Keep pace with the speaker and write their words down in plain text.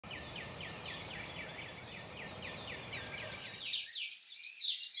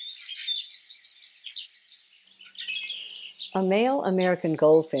A male American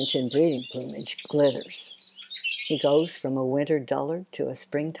goldfinch in breeding plumage glitters. He goes from a winter dullard to a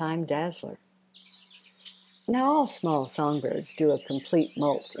springtime dazzler. Now all small songbirds do a complete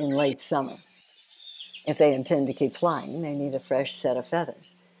molt in late summer. If they intend to keep flying, they need a fresh set of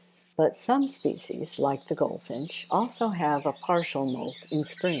feathers. But some species, like the goldfinch, also have a partial molt in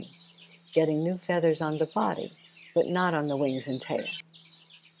spring, getting new feathers on the body, but not on the wings and tail.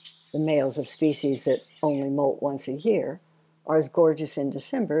 The males of species that only molt once a year are as gorgeous in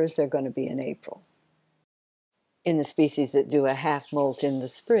December as they're going to be in April. In the species that do a half molt in the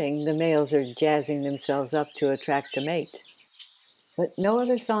spring, the males are jazzing themselves up to attract a mate. But no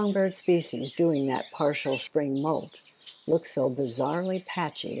other songbird species doing that partial spring molt looks so bizarrely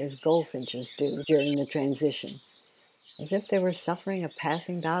patchy as goldfinches do during the transition, as if they were suffering a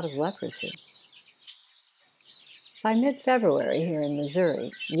passing bout of leprosy. By mid-February here in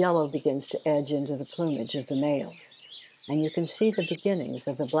Missouri, yellow begins to edge into the plumage of the males, and you can see the beginnings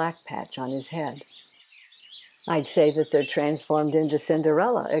of the black patch on his head. I'd say that they're transformed into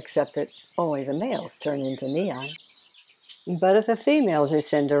Cinderella, except that only the males turn into neon. But if the females are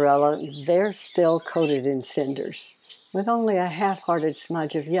Cinderella, they're still coated in cinders, with only a half-hearted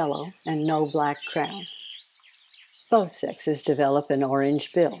smudge of yellow and no black crown. Both sexes develop an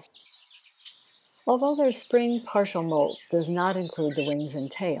orange bill. Although their spring partial molt does not include the wings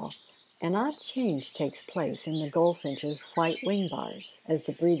and tail, an odd change takes place in the goldfinch's white wing bars as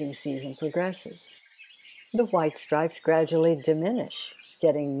the breeding season progresses. The white stripes gradually diminish,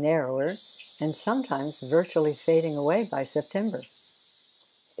 getting narrower and sometimes virtually fading away by September.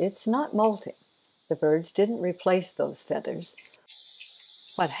 It's not molting. The birds didn't replace those feathers.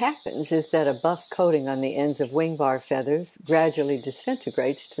 What happens is that a buff coating on the ends of wing bar feathers gradually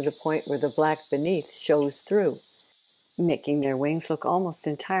disintegrates to the point where the black beneath shows through, making their wings look almost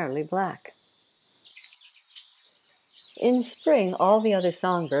entirely black. In spring, all the other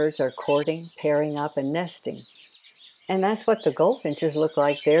songbirds are courting, pairing up, and nesting. And that's what the goldfinches look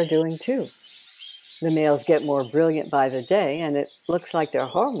like they're doing too. The males get more brilliant by the day, and it looks like their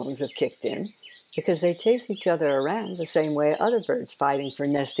hormones have kicked in, because they chase each other around the same way other birds fighting for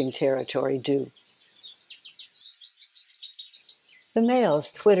nesting territory do. The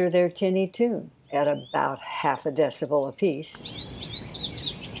males twitter their tinny tune at about half a decibel apiece.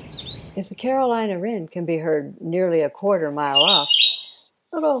 If a Carolina wren can be heard nearly a quarter mile off,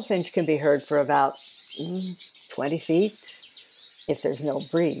 a goldfinch can be heard for about 20 feet, if there's no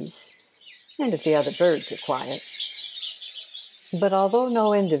breeze, and if the other birds are quiet. But although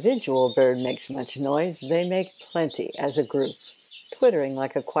no individual bird makes much noise, they make plenty as a group, twittering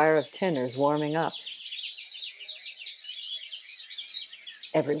like a choir of tenors warming up.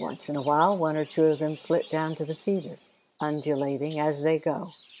 Every once in a while, one or two of them flit down to the feeder, undulating as they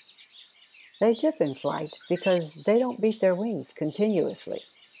go. They dip in flight because they don't beat their wings continuously.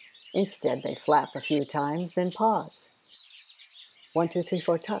 Instead, they flap a few times, then pause. 1, 2, 3,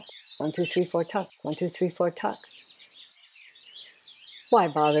 4, tuck. 1, 2, 3, 4, tuck. 1, 2, 3, 4, tuck. Why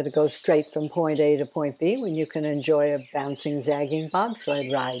bother to go straight from point A to point B when you can enjoy a bouncing, zagging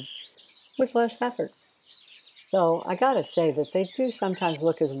bobsled ride with less effort? Though I gotta say that they do sometimes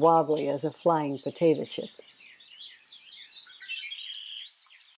look as wobbly as a flying potato chip.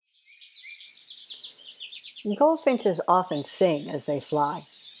 Goldfinches often sing as they fly.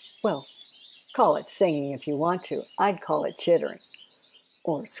 Well, call it singing if you want to. I'd call it chittering,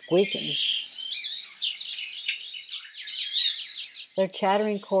 or squeaking. Their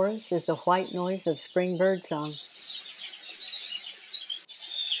chattering chorus is the white noise of spring birdsong.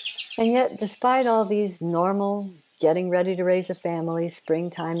 And yet, despite all these normal, getting ready to raise a family,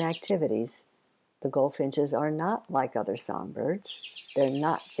 springtime activities, the goldfinches are not like other songbirds. They're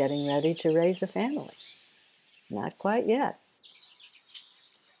not getting ready to raise a family. Not quite yet.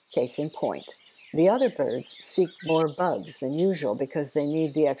 Case in point, the other birds seek more bugs than usual because they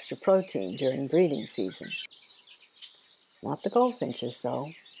need the extra protein during breeding season. Not the goldfinches, though.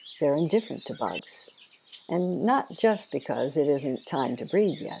 They're indifferent to bugs. And not just because it isn't time to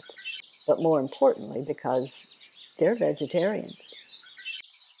breed yet, but more importantly because they're vegetarians.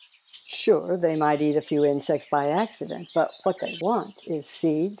 Sure, they might eat a few insects by accident, but what they want is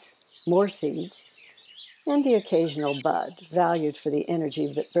seeds, more seeds, and the occasional bud, valued for the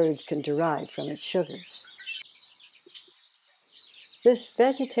energy that birds can derive from its sugars. This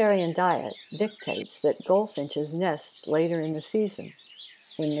vegetarian diet dictates that goldfinches nest later in the season,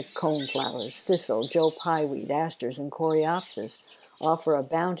 when the coneflowers, thistle, Joe Pyeweed, asters, and coreopsis offer a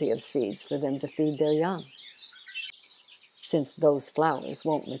bounty of seeds for them to feed their young. Since those flowers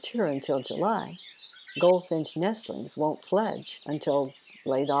won't mature until July, goldfinch nestlings won't fledge until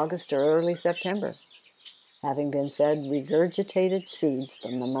late August or early September. having been fed regurgitated seeds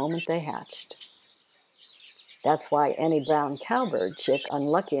from the moment they hatched. That's why any brown cowbird chick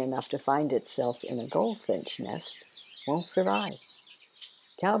unlucky enough to find itself in a goldfinch nest won't survive.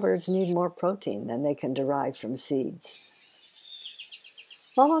 Cowbirds need more protein than they can derive from seeds.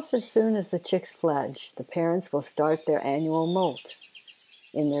 Almost as soon as the chicks fledge, the parents will start their annual molt.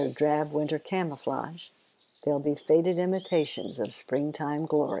 In their drab winter camouflage, they'll be faded imitations of springtime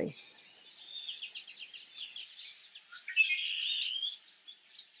glory.